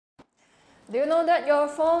Do you know that your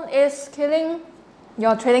phone is killing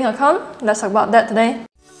your trading account? Let's talk about that today.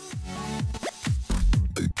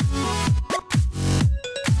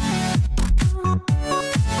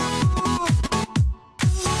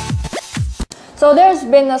 So there's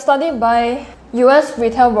been a study by US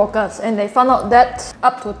retail brokers, and they found out that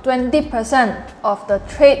up to 20% of the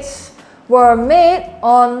trades were made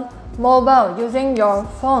on mobile using your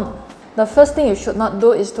phone. The first thing you should not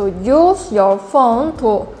do is to use your phone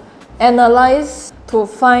to analyze, to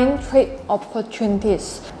find trade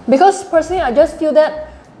opportunities. Because personally, I just feel that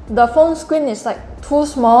the phone screen is like too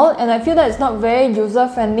small, and I feel that it's not very user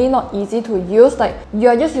friendly, not easy to use. Like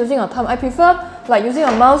you're just using a thumb. I prefer like using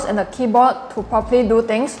a mouse and a keyboard to properly do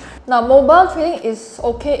things. Now mobile trading is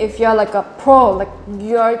okay if you're like a pro, like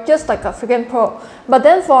you're just like a freaking pro. But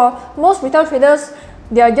then for most retail traders,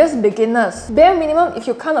 they are just beginners. Bare minimum, if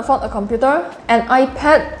you can't afford a computer, an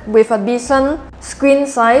iPad with a decent screen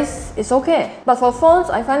size is okay. But for phones,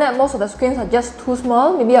 I find that most of the screens are just too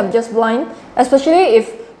small. Maybe I'm just blind, especially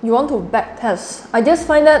if you want to backtest. I just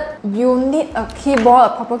find that you need a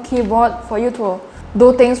keyboard, a proper keyboard, for you to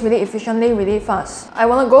do things really efficiently, really fast. I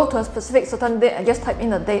want to go to a specific certain date, I just type in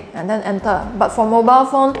the date and then enter. But for mobile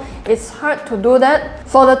phone, it's hard to do that.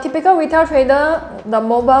 For the typical retail trader, the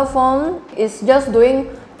mobile phone is just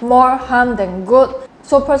doing more harm than good.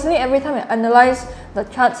 So personally, every time I analyze the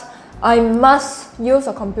charts, I must use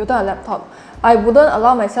a computer or laptop. I wouldn't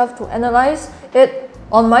allow myself to analyze it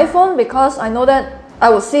on my phone because I know that I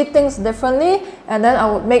would see things differently and then I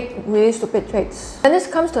would make really stupid trades. And this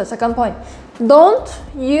comes to the second point. Don't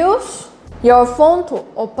use your phone to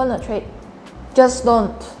open a trade. Just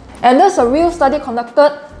don't. And there's a real study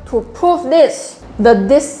conducted to prove this. The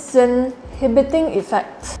disinhibiting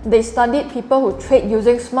effect. They studied people who trade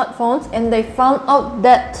using smartphones, and they found out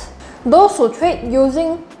that those who trade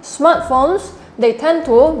using smartphones, they tend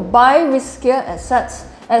to buy riskier assets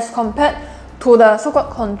as compared to the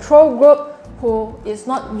so-called control group who is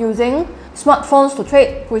not using smartphones to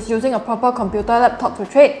trade, who is using a proper computer laptop to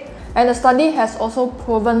trade. And the study has also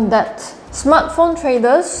proven that smartphone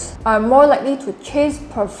traders are more likely to chase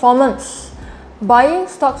performance, buying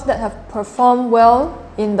stocks that have performed well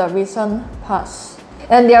in the recent past.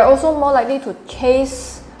 And they are also more likely to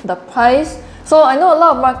chase the price. So I know a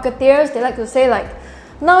lot of marketeers, they like to say like,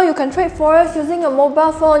 now you can trade forex using a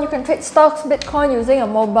mobile phone, you can trade stocks, Bitcoin using a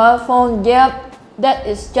mobile phone. Yep, that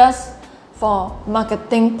is just for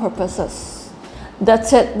marketing purposes.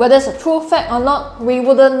 That's it. Whether it's a true fact or not, we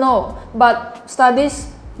wouldn't know. But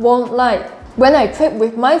studies won't lie. When I trade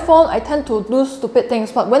with my phone, I tend to do stupid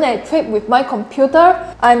things. But when I trade with my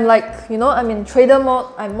computer, I'm like, I'm in trader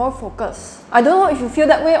mode. I'm more focused. I don't know if you feel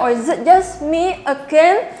that way, or is it just me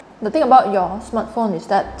again? The thing about your smartphone is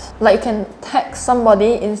that like you can text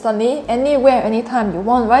somebody instantly, anywhere, anytime you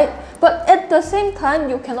want, right? But at the same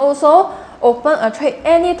time, you can also open a trade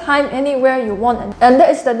anytime, anywhere you want. And that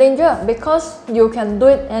is the danger, because you can do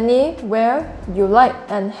it anywhere you like,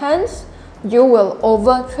 and hence you will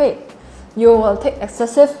overtrade. You will take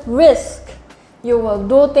excessive risk. You will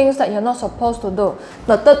do things that you're not supposed to do.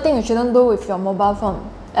 The third thing you shouldn't do with your mobile phone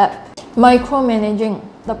app, micromanaging.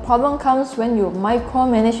 The problem comes when you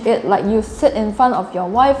micromanage it, like you sit in front of your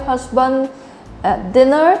wife, husband at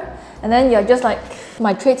dinner, and then you're just like,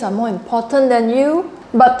 my trades are more important than you.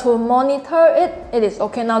 But to monitor it, it is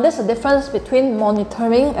okay. Now there's a difference between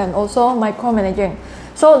monitoring and also micromanaging.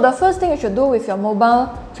 So the first thing you should do with your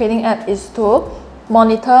mobile trading app is to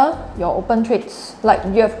monitor your open trades. Like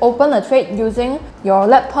you have opened a trade using your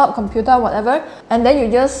laptop, computer, whatever, and then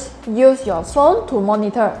you just use your phone to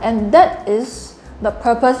monitor. And that is the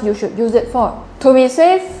purpose you should use it for. To be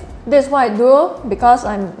safe, this is what I do because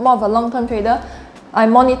I'm more of a long-term trader. I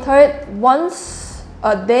monitor it once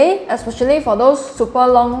a day, especially for those super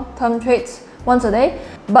long-term trades, once a day.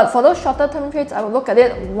 But for those shorter term trades, I will look at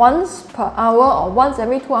it once per hour or once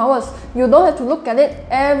every 2 hours. You don't have to look at it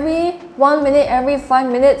every 1 minute, every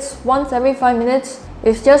 5 minutes, once every 5 minutes.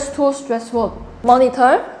 It's just too stressful.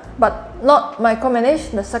 Monitor, but not micromanage.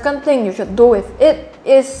 The second thing you should do with it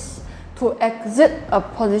is to exit a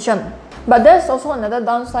position. But there's also another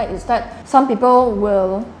downside, is that some people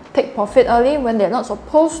will take profit early when they're not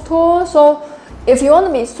supposed to. So if you want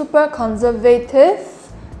to be super conservative,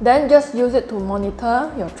 then just use it to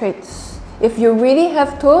monitor your trades. If you really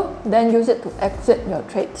have to, then use it to exit your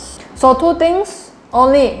trades. So two things,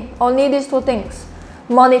 only these two things: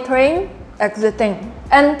 monitoring, exiting,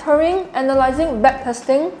 entering, analyzing,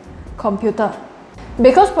 backtesting, computer.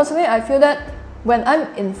 Because personally, I feel that when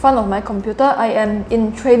I'm in front of my computer, I am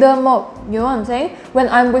in trader mode. You know what I'm saying? When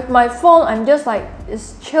I'm with my phone, I'm just like,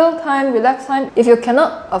 it's chill time, relax time. If you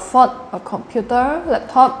cannot afford a computer,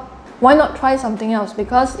 laptop, why not try something else?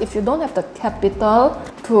 Because if you don't have the capital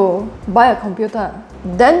to buy a computer,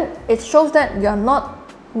 then it shows that you're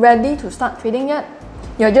not ready to start trading yet.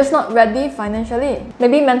 You're just not ready financially.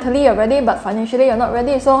 Maybe mentally you're ready, but financially you're not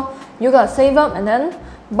ready. So you gotta save up and then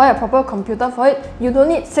buy a proper computer for it. You don't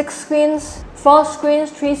need 6 screens, 4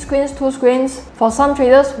 screens, 3 screens, 2 screens. For some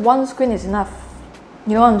traders, 1 screen is enough.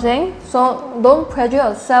 You know what I'm saying? So don't pressure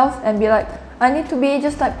yourself and be like, I need to be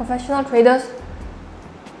just like professional traders.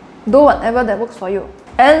 Do whatever that works for you.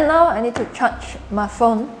 And now I need to charge my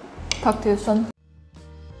phone. Talk to you soon.